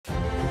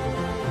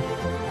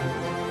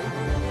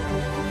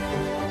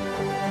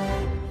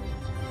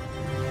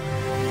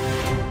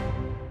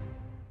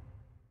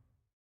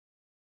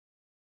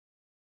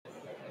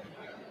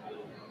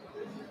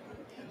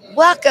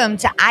Welcome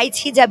to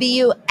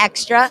ITW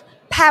Extra,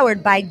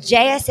 powered by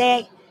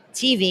JSA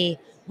TV.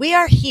 We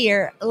are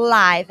here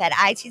live at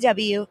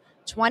ITW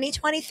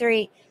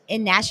 2023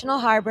 in National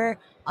Harbor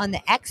on the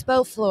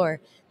expo floor.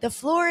 The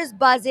floor is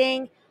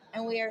buzzing,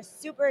 and we are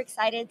super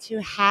excited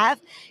to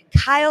have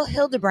Kyle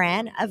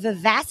Hildebrand of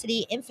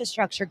Vivacity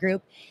Infrastructure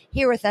Group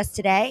here with us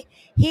today.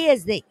 He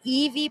is the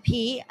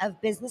EVP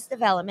of Business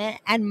Development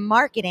and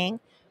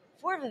Marketing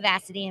for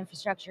Vivacity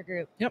Infrastructure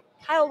Group. Yep.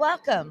 Kyle,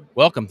 welcome.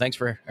 Welcome. Thank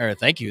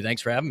you.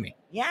 Thanks for having me.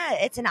 Yeah,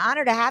 it's an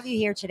honor to have you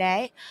here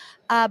today.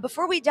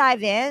 Before we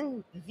dive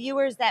in,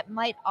 viewers that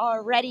might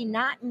already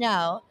not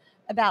know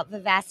about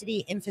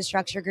Vivacity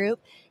Infrastructure Group,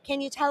 can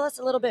you tell us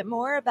a little bit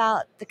more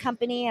about the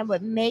company and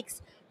what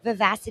makes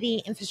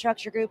Vivacity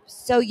Infrastructure Group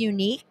so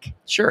unique?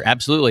 Sure,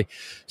 absolutely.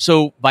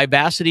 So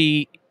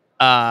Vivacity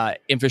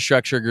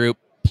Infrastructure Group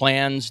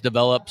plans,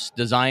 develops,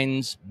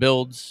 designs,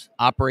 builds,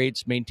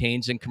 operates,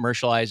 maintains, and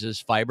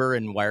commercializes fiber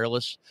and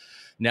wireless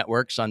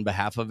networks on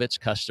behalf of its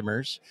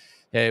customers.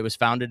 It was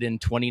founded in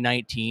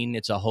 2019.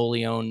 It's a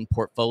wholly owned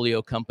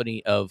portfolio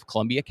company of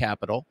Columbia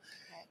Capital.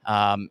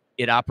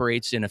 It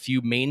operates in a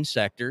few main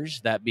sectors,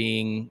 that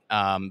being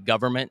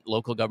government,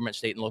 local government,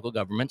 state and local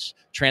governments,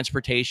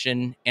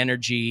 transportation,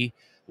 energy,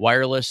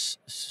 wireless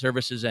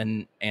services,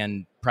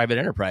 and private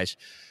enterprise.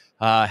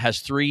 Has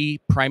three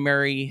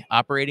primary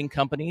operating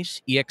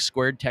companies: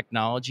 EX²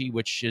 Technology,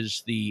 which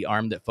is the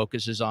arm that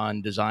focuses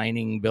on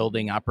designing,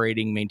 building,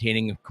 operating,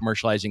 maintaining,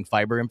 commercializing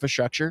fiber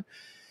infrastructure;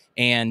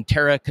 and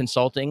Terra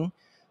Consulting,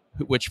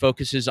 which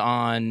focuses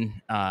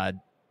on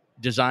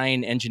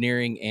design,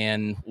 engineering,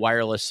 and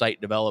wireless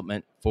site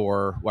development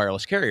for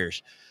wireless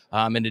carriers.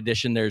 In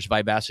addition, there's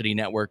Vivacity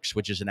Networks,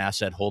 which is an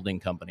asset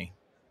holding company.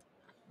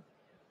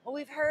 Well,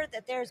 we've heard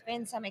that there's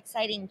been some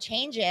exciting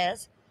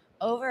changes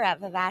over at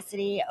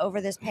Vivacity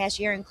over this past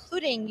year,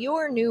 including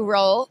your new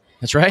role.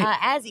 That's right.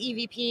 As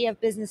EVP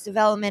of Business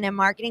Development and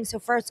Marketing. So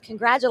first,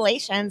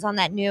 congratulations on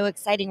that new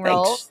exciting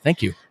role. Thanks.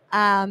 Thank you.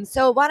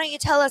 So why don't you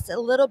tell us a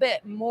little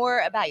bit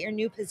more about your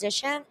new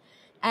position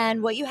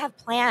and what you have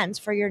planned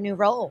for your new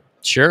role?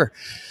 Sure.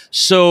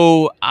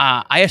 So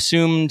I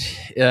assumed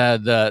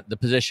the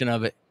position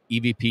of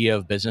EVP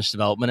of Business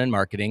Development and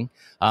Marketing,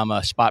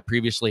 a spot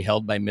previously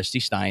held by Misty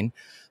Stein.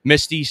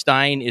 Misty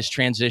Stein is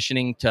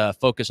transitioning to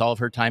focus all of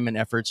her time and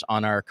efforts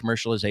on our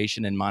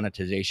commercialization and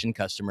monetization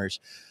customers.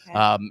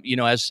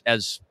 Okay.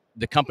 As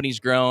the company's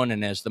grown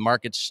and as the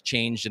market's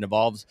changed and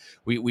evolved,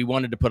 we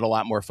wanted to put a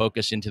lot more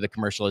focus into the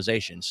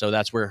commercialization. So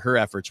that's where her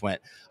efforts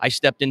went. I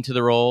stepped into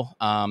the role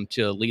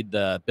to lead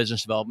the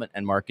business development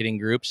and marketing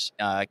groups,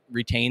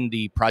 retain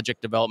the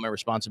project development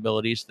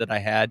responsibilities that I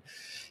had.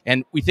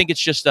 And we think it's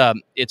just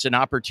it's an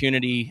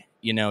opportunity,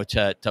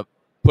 to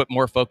put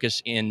more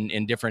focus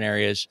in different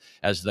areas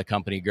as the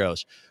company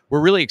grows.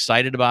 We're really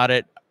excited about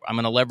it. I'm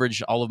going to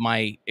leverage all of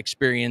my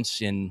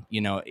experience in,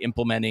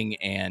 implementing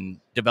and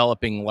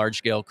developing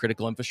large-scale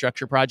critical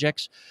infrastructure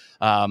projects.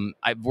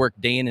 I've worked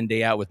day in and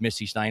day out with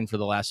Misty Stein for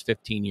the last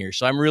 15 years.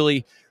 So I'm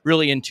really,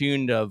 really in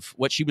tune of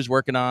what she was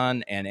working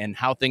on and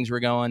how things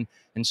were going.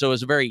 And so it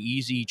was a very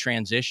easy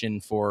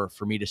transition for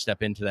me to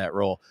step into that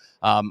role.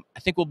 I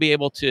think we'll be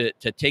able to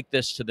take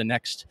this to the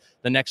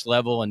next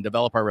level and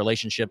develop our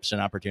relationships and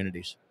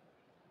opportunities.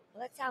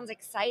 Well, that sounds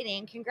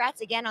exciting.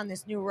 Congrats again on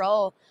this new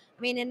role.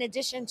 I mean, in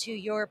addition to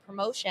your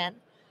promotion,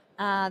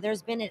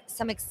 there's been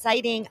some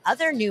exciting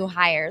other new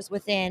hires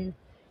within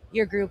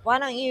your group. Why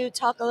don't you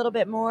talk a little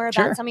bit more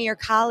about some of your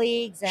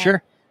colleagues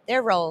and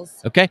their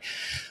roles? Okay.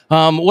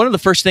 One of the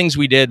first things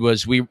we did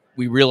was we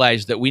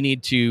realized that we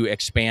need to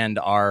expand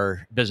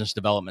our business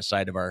development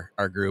side of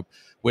our group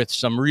with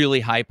some really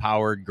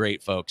high-powered,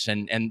 great folks.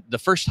 And the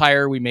first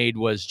hire we made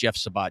was Jeff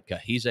Sabatka.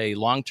 He's a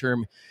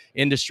long-term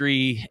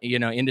industry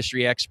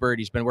expert.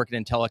 He's been working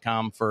in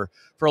telecom for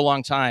a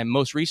long time,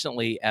 most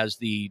recently as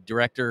the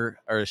director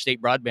or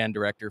state broadband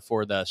director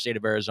for the state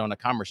of Arizona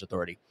Commerce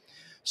Authority.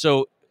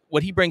 So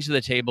what he brings to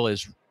the table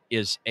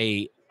is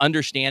a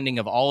understanding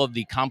of all of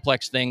the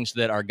complex things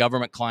that our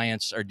government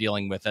clients are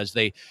dealing with as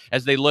they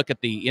look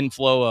at the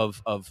inflow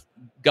of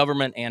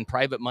government and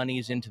private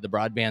monies into the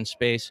broadband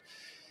space.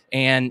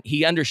 And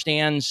he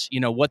understands,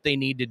 what they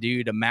need to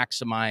do to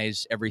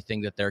maximize everything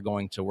that they're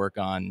going to work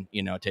on,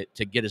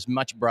 to get as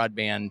much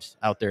broadband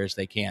out there as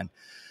they can.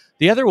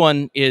 The other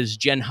one is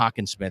Jen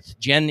Hawkinsmith.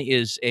 Jen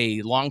is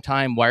a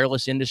longtime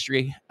wireless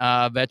industry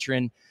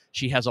veteran.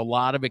 She has a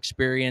lot of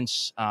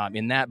experience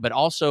in that, but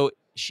also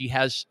she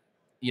has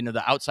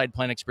the outside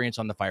plant experience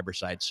on the fiber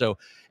side. So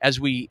as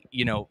we,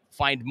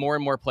 find more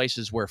and more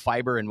places where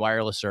fiber and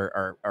wireless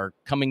are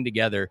coming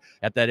together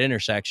at that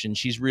intersection,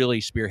 she's really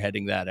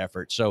spearheading that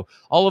effort. So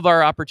all of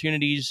our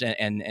opportunities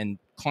and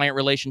client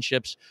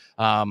relationships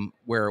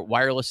where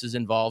wireless is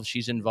involved,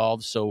 she's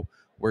involved. So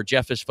where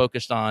Jeff is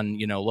focused on,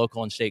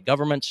 local and state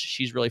governments,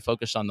 she's really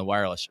focused on the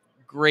wireless.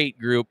 Great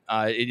group.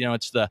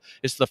 It's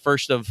the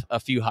first of a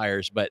few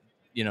hires, but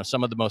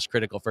some of the most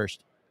critical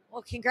first.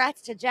 Well,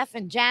 congrats to Jeff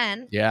and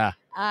Jen. Yeah,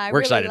 we're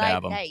really excited to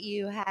have them. That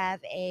you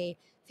have a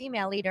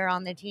female leader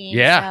on the team.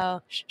 Yeah,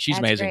 so she's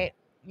amazing. Great.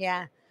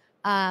 Yeah.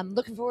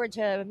 Looking forward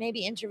to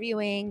maybe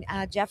interviewing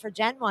Jeff or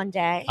Jen one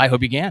day. I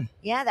hope you can.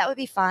 Yeah, that would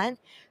be fun.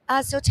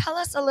 So tell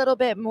us a little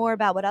bit more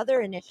about what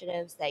other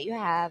initiatives that you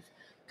have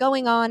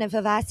going on at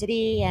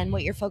Vivacity and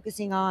what you're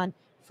focusing on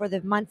for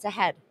the months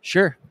ahead.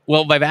 Sure.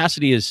 Well,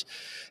 Vivacity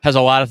has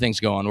a lot of things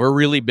going. We're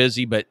really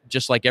busy, but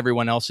just like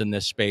everyone else in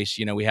this space,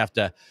 we have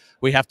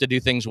to do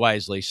things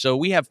wisely. So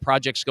we have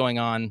projects going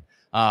on.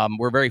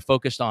 We're very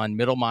focused on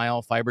middle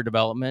mile fiber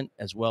development,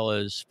 as well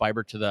as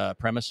fiber to the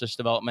premises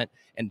development,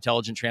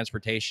 intelligent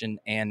transportation,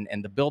 and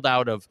the build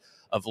out of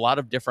a lot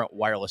of different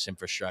wireless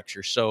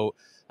infrastructure. So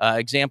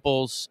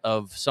examples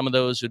of some of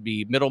those would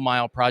be middle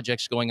mile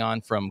projects going on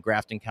from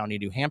Grafton County,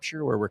 New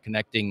Hampshire, where we're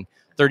connecting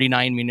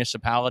 39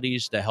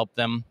 municipalities to help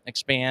them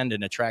expand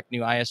and attract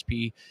new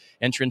ISP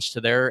entrants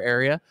to their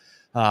area.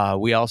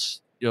 We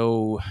also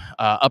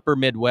Upper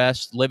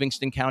Midwest,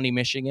 Livingston County,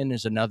 Michigan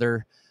is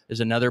another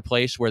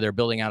place where they're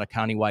building out a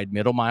countywide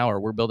middle mile, or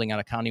we're building out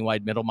a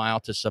countywide middle mile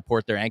to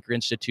support their anchor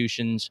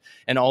institutions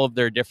and all of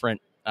their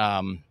different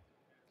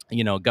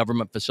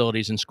government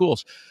facilities and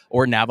schools.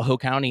 Or Navajo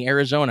County,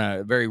 Arizona,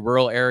 a very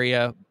rural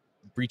area,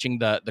 reaching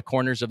the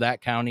corners of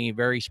that county,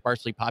 very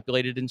sparsely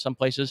populated in some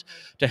places,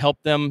 to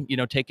help them,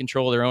 take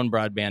control of their own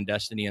broadband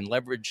destiny and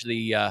leverage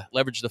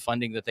the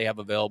funding that they have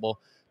available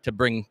to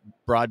bring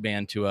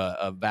broadband to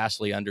a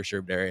vastly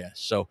underserved area.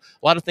 So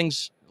a lot of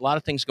things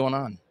going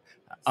on.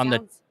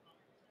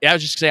 I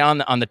was just say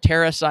on the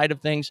Terra side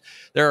of things,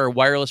 there are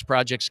wireless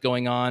projects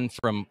going on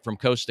from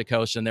coast to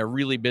coast, and they're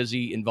really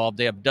busy, involved.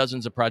 They have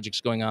dozens of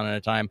projects going on at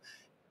a time.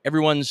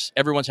 Everyone's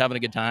having a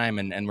good time,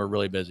 and we're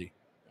really busy.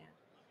 Yeah.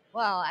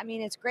 Well, I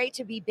mean, it's great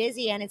to be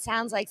busy, and it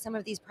sounds like some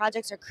of these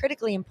projects are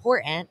critically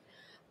important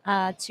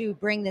to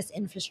bring this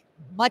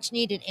much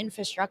needed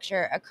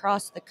infrastructure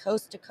across the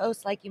coast to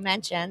coast, like you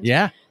mentioned.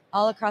 Yeah.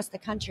 All across the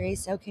country.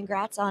 So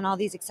congrats on all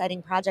these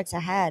exciting projects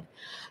ahead.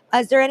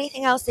 Is there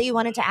anything else that you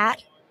wanted to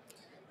add?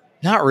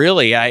 Not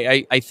really.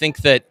 I think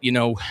that,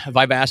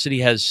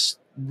 Vivacity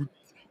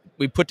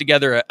we put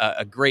together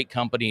a great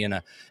company and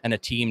a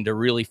team to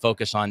really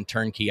focus on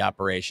turnkey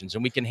operations,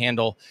 and we can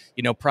handle,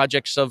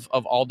 projects of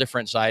all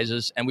different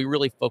sizes. And we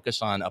really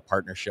focus on a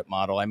partnership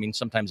model. I mean,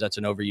 sometimes that's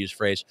an overused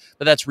phrase,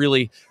 but that's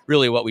really,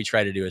 really what we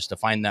try to do, is to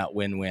find that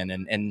win-win.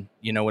 And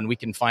when we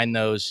can find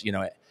those,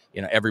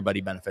 everybody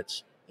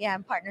benefits. Yeah,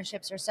 and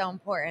partnerships are so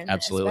important.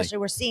 Absolutely. Especially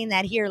we're seeing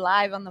that here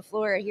live on the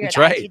floor here That's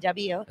at right.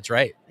 ITW. That's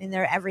right. I mean,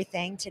 they're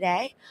everything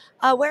today.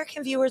 Where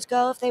can viewers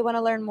go if they want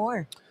to learn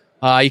more?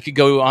 You could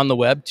go on the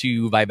web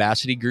to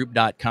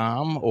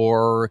vivacitygroup.com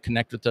or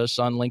connect with us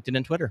on LinkedIn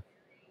and Twitter.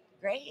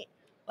 Great.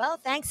 Well,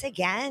 thanks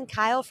again,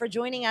 Kyle, for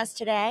joining us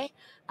today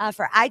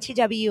for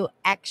ITW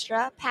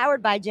Xtra,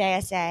 powered by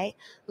JSA,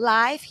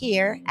 live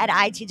here at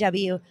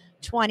ITW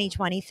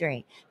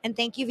 2023. And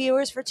thank you,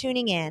 viewers, for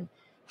tuning in.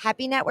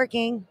 Happy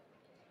networking.